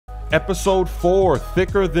Episode 4,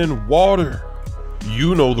 Thicker Than Water.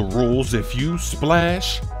 You know the rules. If you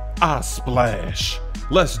splash, I splash.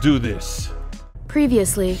 Let's do this.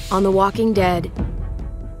 Previously on The Walking Dead.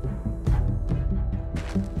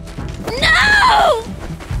 No!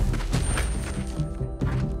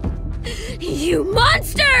 You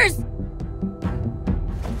monsters!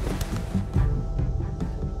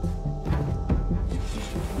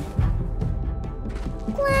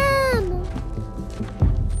 Clem!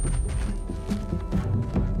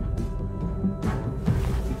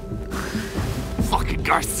 Fucking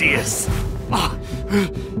Garcias! Oh,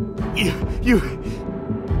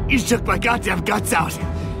 you shook my goddamn guts out!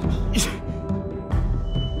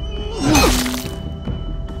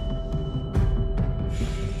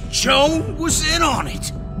 Joan was in on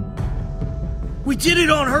it. We did it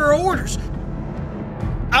on her orders.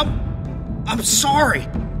 I'm sorry.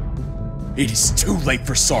 It is too late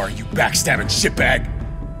for sorry, you backstabbing shitbag.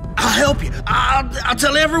 I'll help you. I'll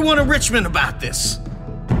tell everyone in Richmond about this.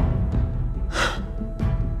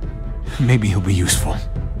 Maybe he'll be useful.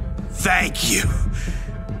 Thank you.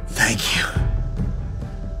 Thank you.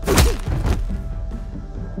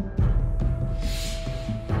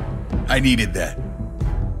 I needed that.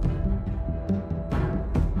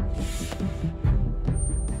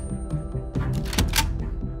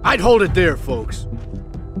 I'd hold it there, folks.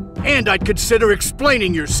 And I'd consider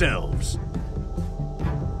explaining yourselves.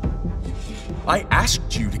 I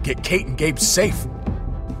asked you to get Kate and Gabe safe,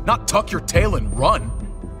 not tuck your tail and run.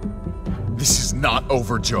 This is not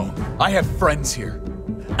over, Joan. I have friends here,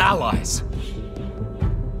 allies.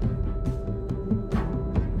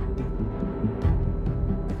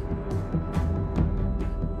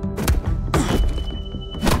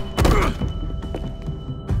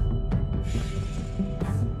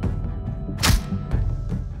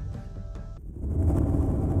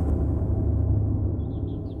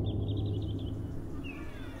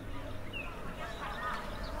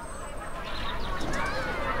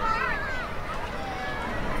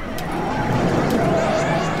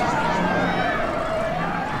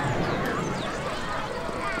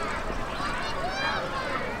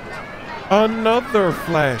 Another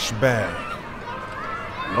flashback.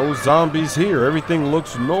 No zombies here. Everything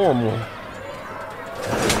looks normal.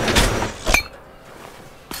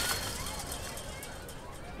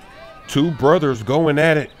 Two brothers going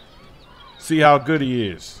at it. See how good he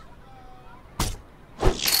is.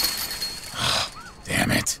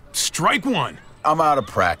 Damn it. Strike one! I'm out of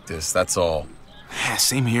practice, that's all.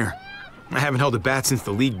 Same here. I haven't held a bat since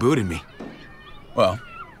the league booted me. Well,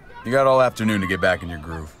 you got all afternoon to get back in your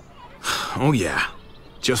groove. Oh yeah.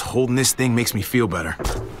 Just holding this thing makes me feel better.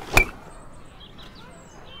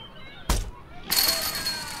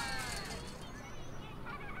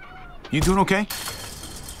 You doing okay?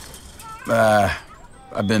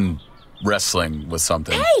 I've been wrestling with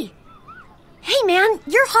something. Hey! Hey, man,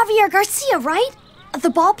 you're Javier Garcia, right? The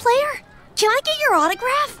ball player? Can I get your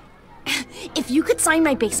autograph? If you could sign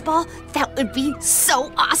my baseball, that would be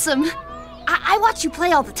so awesome. I watch you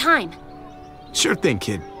play all the time. Sure thing,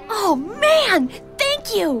 kid. Oh, man!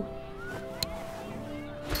 Thank you!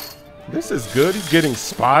 This is good. He's getting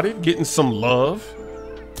spotted, getting some love.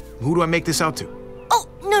 Who do I make this out to? Oh,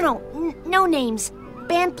 no names.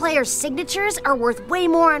 Band players' signatures are worth way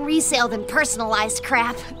more on resale than personalized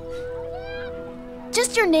crap.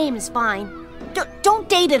 Just your name is fine. Don't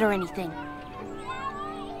date it or anything.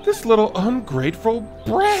 This little ungrateful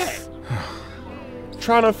brat.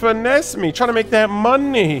 Trying to finesse me, trying to make that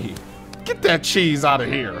money. Get that cheese out of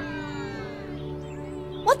here.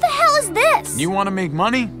 What the hell is this? You want to make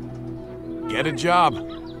money? Get a job.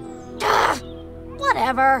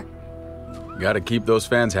 Whatever. Gotta keep those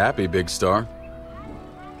fans happy, big star.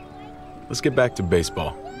 Let's get back to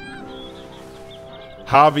baseball.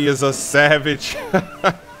 Javi is a savage.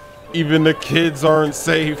 Even the kids aren't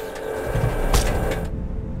safe.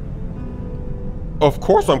 Of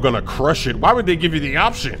course I'm gonna crush it. Why would they give you the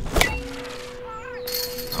option?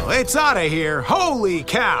 It's out of here. Holy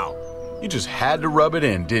cow. You just had to rub it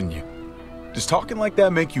in, didn't you? Does talking like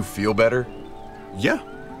that make you feel better? Yeah,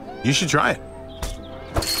 you should try it.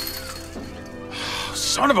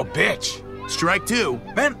 Son of a bitch! Strike two.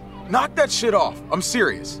 Man, knock that shit off. I'm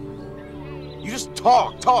serious. You just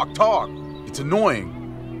talk. It's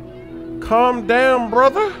annoying. Calm down,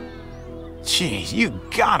 brother. Jeez, you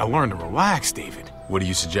gotta learn to relax, David. What do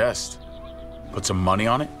you suggest? Put some money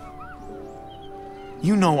on it?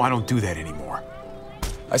 You know I don't do that anymore.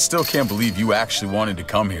 I still can't believe you actually wanted to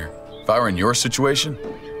come here. If I were in your situation,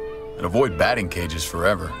 I'd avoid batting cages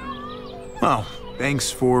forever. Well, thanks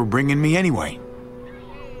for bringing me anyway.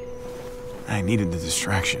 I needed the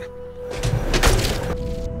distraction.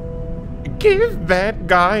 Give that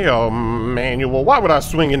guy a manual. Why would I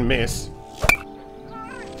swing and miss?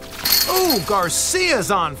 Oh, Garcia's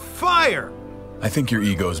on fire! I think your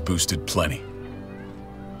ego's boosted plenty.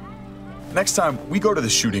 Next time, we go to the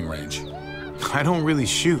shooting range. I don't really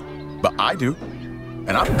shoot. But I do.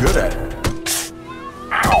 And I'm good at it.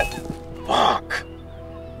 Ow! Fuck!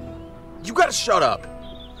 You gotta shut up.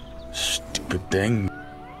 Stupid thing.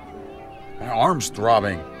 My arm's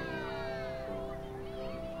throbbing.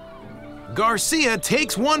 Garcia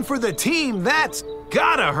takes one for the team. That's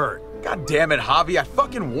gotta hurt. God damn it, Javi. I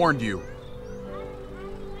fucking warned you.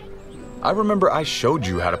 I remember I showed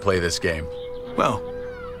you how to play this game. Well,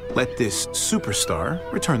 let this superstar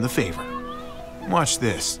return the favor. Watch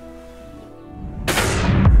this.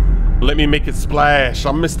 Let me make it splash.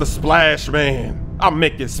 I'm Mr. Splash Man. I'll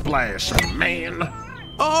make it splash, man.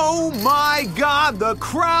 Oh my God, the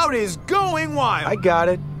crowd is going wild. I got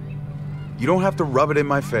it. You don't have to rub it in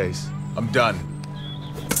my face. I'm done.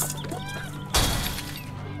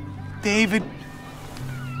 David.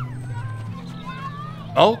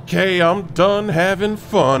 Okay, I'm done having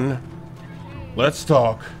fun. Let's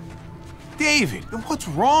talk. David, what's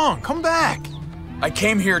wrong? Come back. I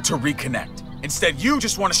came here to reconnect. Instead, you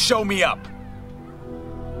just want to show me up.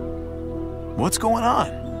 What's going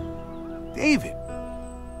on? David,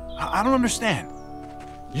 I don't understand.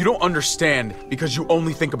 You don't understand because you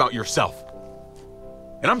only think about yourself.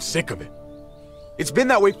 And I'm sick of it. It's been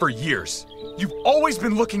that way for years. You've always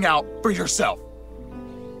been looking out for yourself.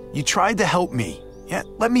 You tried to help me. Yeah,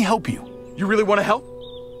 let me help you. You really want to help?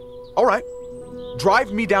 All right.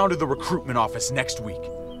 Drive me down to the recruitment office next week.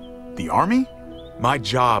 The army? My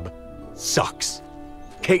job sucks.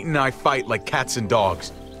 Kate and I fight like cats and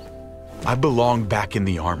dogs. I belong back in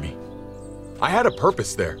the army. I had a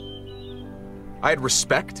purpose there. I had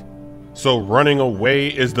respect. So running away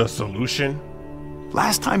is the solution?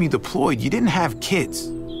 Last time you deployed, you didn't have kids.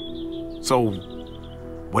 So,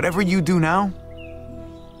 whatever you do now,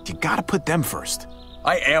 you gotta put them first.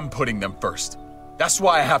 I am putting them first. That's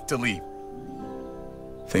why I have to leave.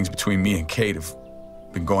 Things between me and Kate have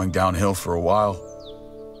been going downhill for a while.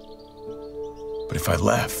 But if I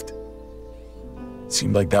left, it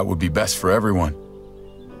seemed like that would be best for everyone.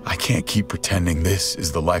 I can't keep pretending this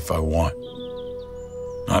is the life I want.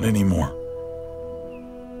 Not anymore.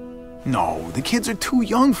 No, the kids are too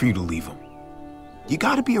young for you to leave them. You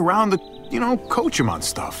gotta be around to, coach them on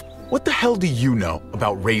stuff. What the hell do you know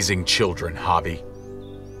about raising children, Javi?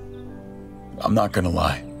 I'm not gonna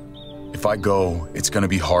lie. If I go, it's gonna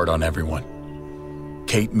be hard on everyone.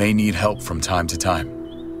 Kate may need help from time to time.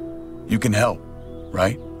 You can help,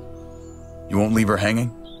 right? You won't leave her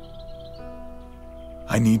hanging?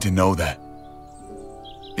 I need to know that.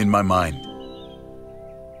 In my mind.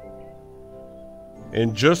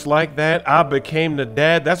 And just like that, I became the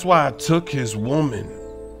dad. That's why I took his woman.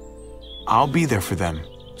 I'll be there for them,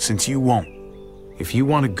 since you won't. If you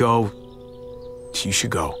want to go, you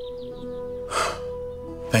should go.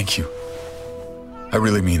 Thank you. I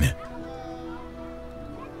really mean it.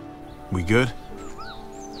 We good?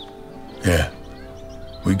 Yeah,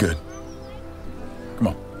 we good. Come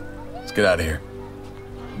on, let's get out of here.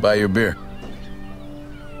 Buy you a beer.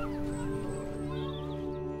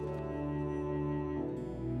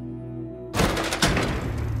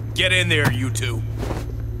 Get in there, you two.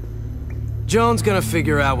 Joan's gonna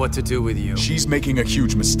figure out what to do with you. She's making a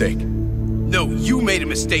huge mistake. No, you made a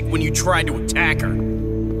mistake when you tried to attack her.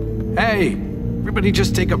 Hey, everybody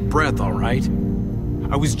just take a breath, all right?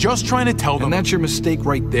 I was just trying to tell them. And that's your mistake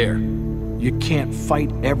right there. You can't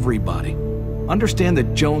fight everybody. Understand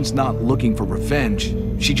that Joan's not looking for revenge.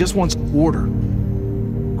 She just wants order.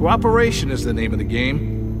 Cooperation is the name of the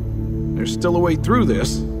game. There's still a way through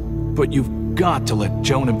this, but you've got to let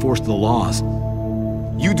Joan enforce the laws.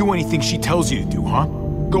 You do anything she tells you to do, huh?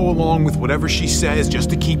 Go along with whatever she says just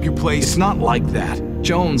to keep your place? It's not like that.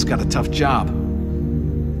 Joan's got a tough job.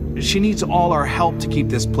 She needs all our help to keep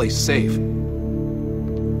this place safe.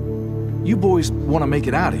 You boys want to make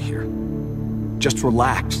it out of here. Just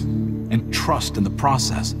relax and trust in the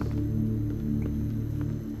process.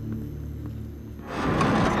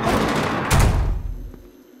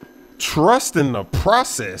 Trust in the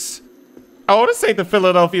process? Oh, this ain't the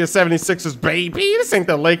Philadelphia 76ers, baby. This ain't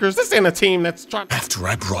the Lakers. This ain't a team that's trying. After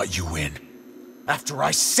I brought you in, after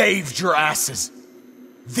I saved your asses,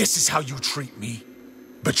 this is how you treat me?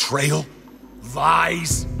 Betrayal?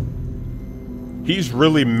 Lies? He's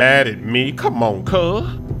really mad at me. Come on, cuz.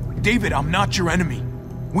 David, I'm not your enemy.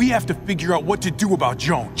 We have to figure out what to do about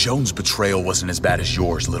Joan. Joan's betrayal wasn't as bad as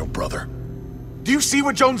yours, little brother. Do you see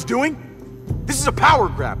what Joan's doing? This is a power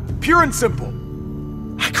grab, pure and simple.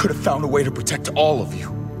 I could have found a way to protect all of you.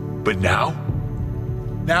 But now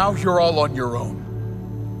you're all on your own.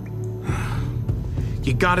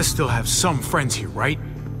 You gotta still have some friends here, right?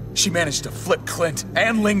 She managed to flip Clint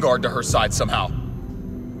and Lingard to her side somehow.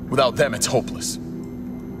 Without them, it's hopeless.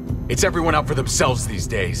 It's everyone out for themselves these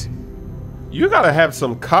days. You gotta have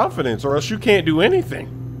some confidence or else you can't do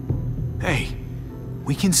anything. Hey,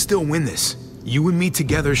 we can still win this. You and me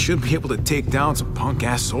together should be able to take down some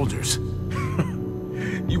punk-ass soldiers.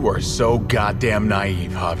 You are so goddamn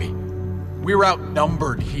naive, Javi. We're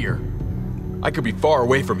outnumbered here. I could be far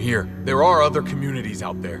away from here. There are other communities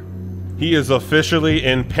out there. He is officially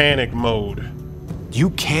in panic mode.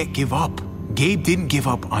 You can't give up. Gabe didn't give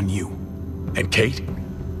up on you. And Kate?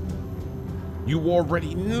 You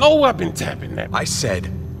already know I've been tapping that. I said,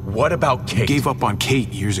 what about Kate? You gave up on Kate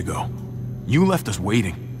years ago. You left us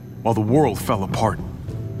waiting while the world fell apart.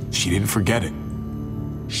 She didn't forget it.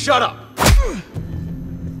 Shut up!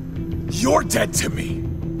 You're dead to me.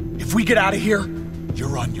 If we get out of here,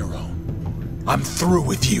 you're on your own. I'm through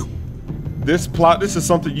with you. This is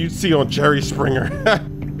something you'd see on Jerry Springer.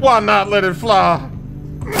 Why not let it fly?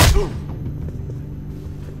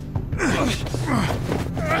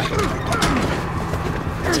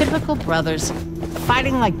 Typical brothers,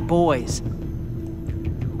 fighting like boys.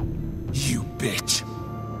 You bitch.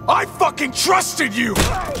 I fucking trusted you!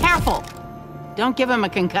 Careful! Don't give him a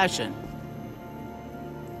concussion.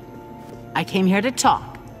 I came here to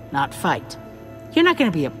talk, not fight. You're not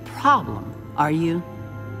gonna be a problem, are you?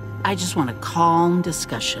 I just want a calm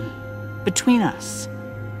discussion between us.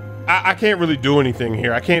 I can't really do anything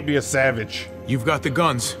here. I can't be a savage. You've got the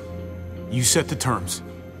guns. You set the terms.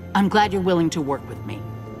 I'm glad you're willing to work with me.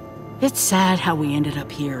 It's sad how we ended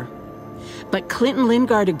up here. But Clint and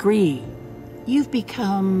Lingard agree. You've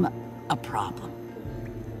become a problem.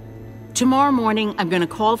 Tomorrow morning, I'm gonna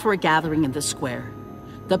call for a gathering in the square.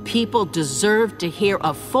 The people deserve to hear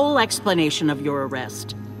a full explanation of your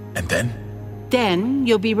arrest. And then? Then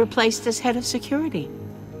you'll be replaced as head of security.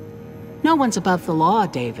 No one's above the law,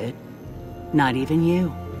 David. Not even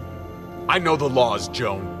you. I know the laws,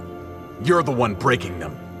 Joan. You're the one breaking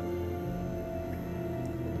them.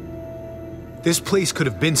 This place could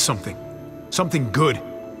have been something. Something good.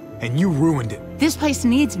 And you ruined it. This place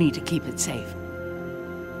needs me to keep it safe.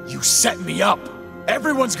 You set me up.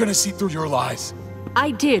 Everyone's gonna see through your lies.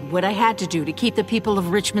 I did what I had to do to keep the people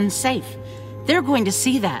of Richmond safe. They're going to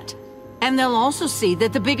see that. And they'll also see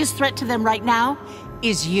that the biggest threat to them right now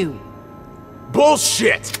is you.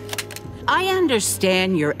 Bullshit! I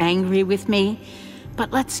understand you're angry with me,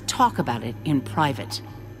 but let's talk about it in private.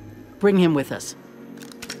 Bring him with us.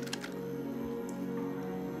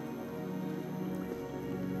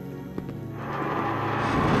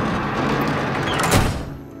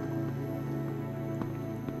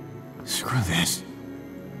 Screw this.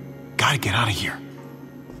 Gotta get out of here.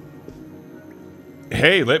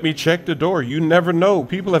 Hey, let me check the door. You never know.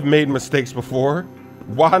 People have made mistakes before.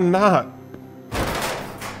 Why not?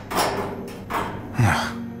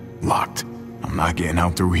 Locked. I'm not getting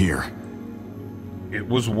out through here. It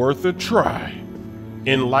was worth a try.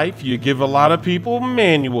 In life, you give a lot of people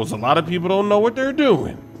manuals. A lot of people don't know what they're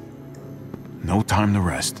doing. No time to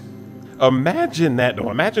rest. Imagine that,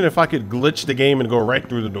 though. Imagine if I could glitch the game and go right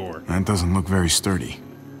through the door. That doesn't look very sturdy.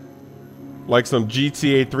 Like some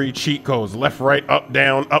GTA 3 cheat codes. Left, right, up,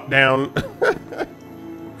 down, up, down.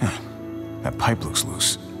 That pipe looks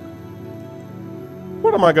loose.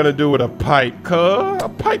 What am I gonna do with a pipe, cuh? A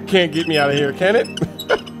pipe can't get me out of here, can it?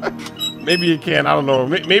 Maybe it can, I don't know.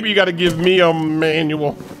 Maybe you gotta give me a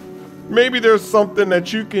manual. Maybe there's something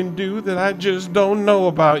that you can do that I just don't know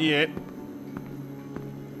about yet.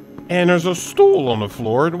 And there's a stool on the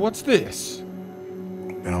floor, and what's this?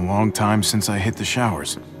 Been a long time since I hit the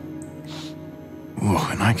showers. Ooh,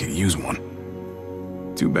 and I could use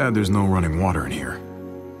one. Too bad there's no running water in here.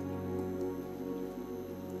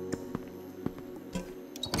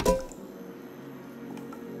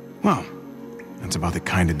 Well, that's about the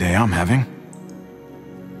kind of day I'm having.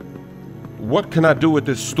 What can I do with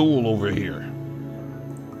this stool over here?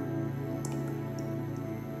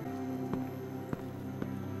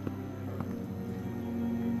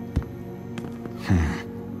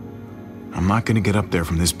 I'm not gonna get up there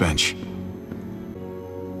from this bench.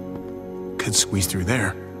 Could squeeze through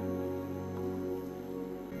there.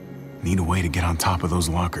 Need a way to get on top of those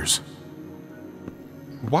lockers.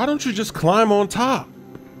 Why don't you just climb on top?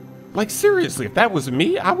 Like seriously, if that was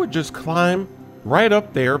me, I would just climb right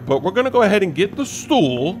up there, but we're gonna go ahead and get the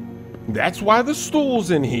stool. That's why the stool's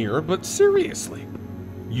in here, but seriously.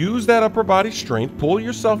 Use that upper body strength, pull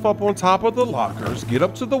yourself up on top of the lockers, get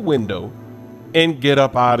up to the window, and get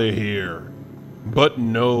up out of here. But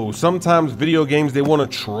no, sometimes video games, they want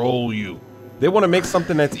to troll you. They want to make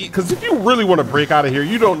something that's because if you really want to break out of here,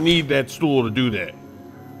 you don't need that stool to do that.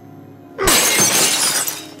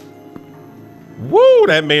 Woo,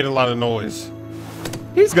 that made a lot of noise.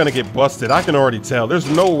 He's gonna get busted, I can already tell. There's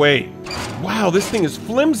no way. Wow, this thing is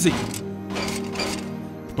flimsy.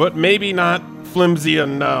 But maybe not flimsy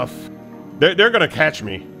enough. They're gonna catch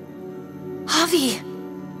me. Javi!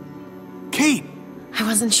 Kate! I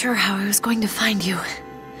wasn't sure how I was going to find you.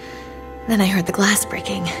 Then I heard the glass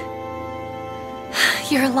breaking.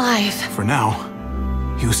 You're alive. For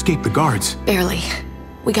now, you escaped the guards. Barely.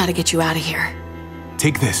 We gotta get you out of here.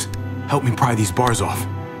 Take this. Help me pry these bars off.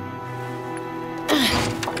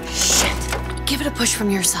 Shit. Give it a push from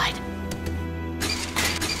your side.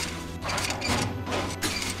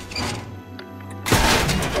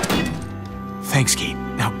 Thanks, Kate.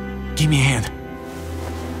 Now, give me a hand.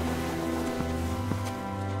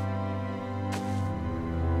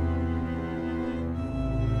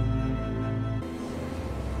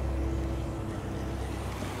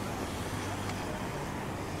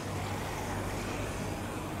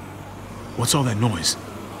 What's all that noise?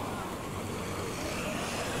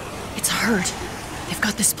 It's a herd. They've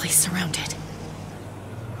got this place surrounded.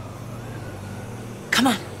 Come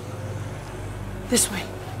on. This way.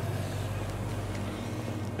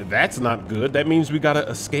 That's not good. That means we gotta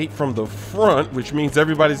escape from the front, which means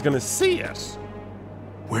everybody's gonna see us.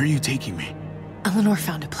 Where are you taking me? Eleanor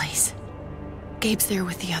found a place. Gabe's there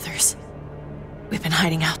with the others. We've been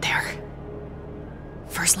hiding out there.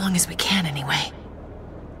 For as long as we can, anyway.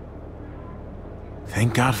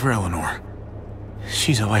 Thank God for Eleanor.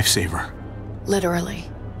 She's a lifesaver. Literally.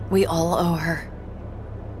 We all owe her.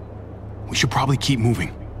 We should probably keep moving.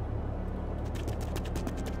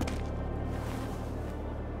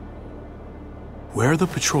 Where are the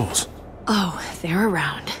patrols? Oh, they're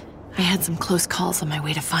around. I had some close calls on my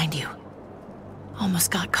way to find you. Almost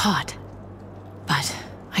got caught. But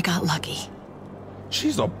I got lucky.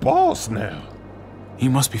 She's a boss now. You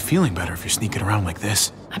must be feeling better if you're sneaking around like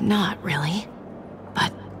this. I'm not, really.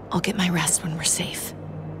 But I'll get my rest when we're safe.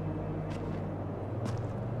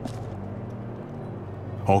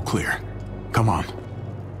 All clear. Come on.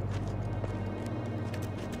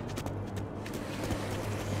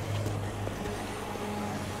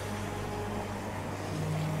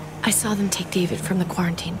 I saw them take David from the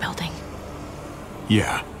quarantine building.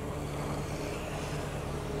 Yeah.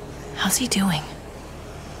 How's he doing?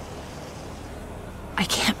 I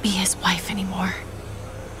can't be his wife anymore.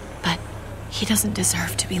 But he doesn't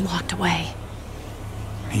deserve to be locked away.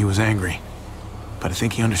 He was angry, but I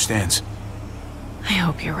think he understands. I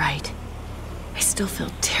hope you're right. I still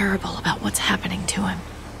feel terrible about what's happening to him.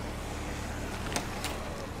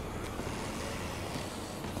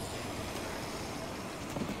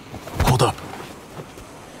 Hold up.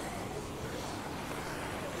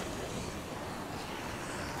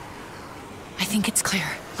 I think it's clear.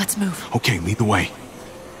 Let's move. Okay, lead the way.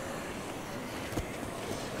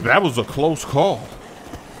 That was a close call.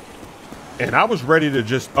 And I was ready to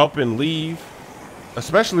just up and leave.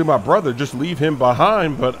 Especially my brother, just leave him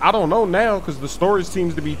behind. But I don't know now because the story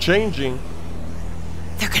seems to be changing.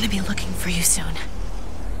 They're gonna be looking for you soon.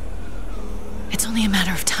 It's only a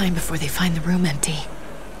matter of time before they find the room empty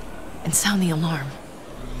and sound the alarm.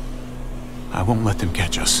 I won't let them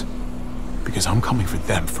catch us, because I'm coming for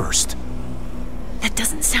them first. That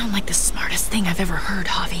doesn't sound like the smartest thing I've ever heard,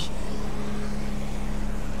 Javi.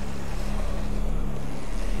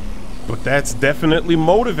 But that's definitely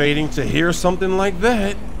motivating to hear something like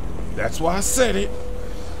that. That's why I said it.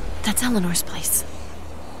 That's Eleanor's place.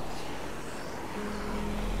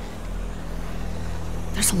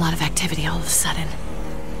 There's a lot of activity all of a sudden.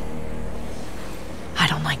 I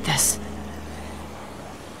don't like this.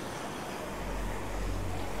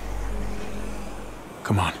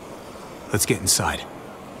 Come on, let's get inside.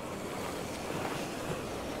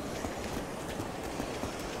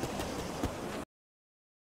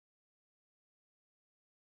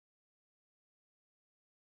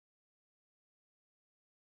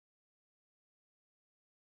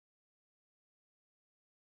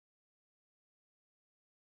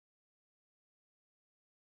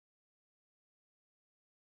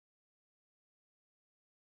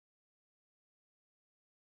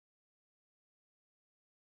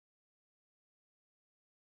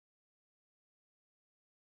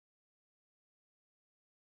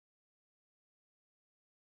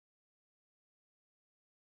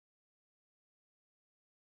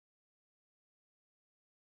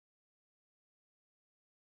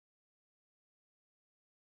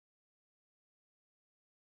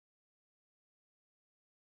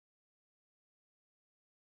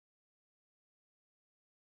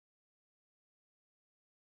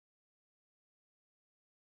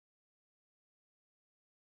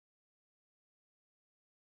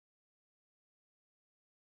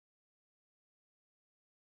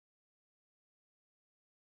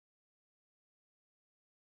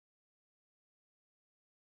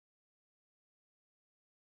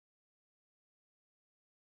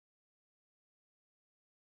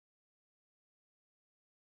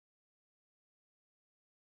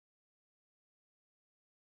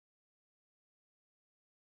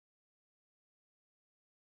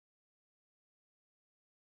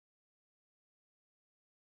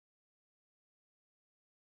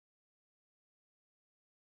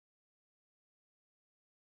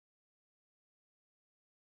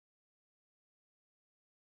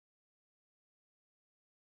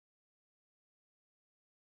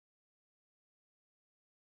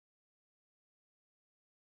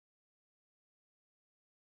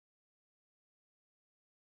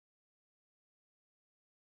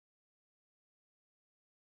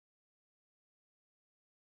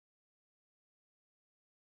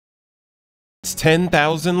 It's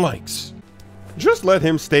 10,000 likes. Just let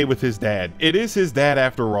him stay with his dad. It is his dad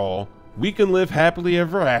after all. We can live happily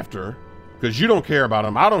ever after. Because you don't care about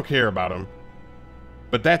him. I don't care about him.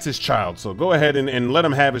 But that's his child. So go ahead and let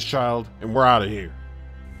him have his child. And we're out of here.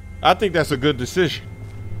 I think that's a good decision.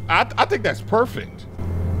 I think that's perfect.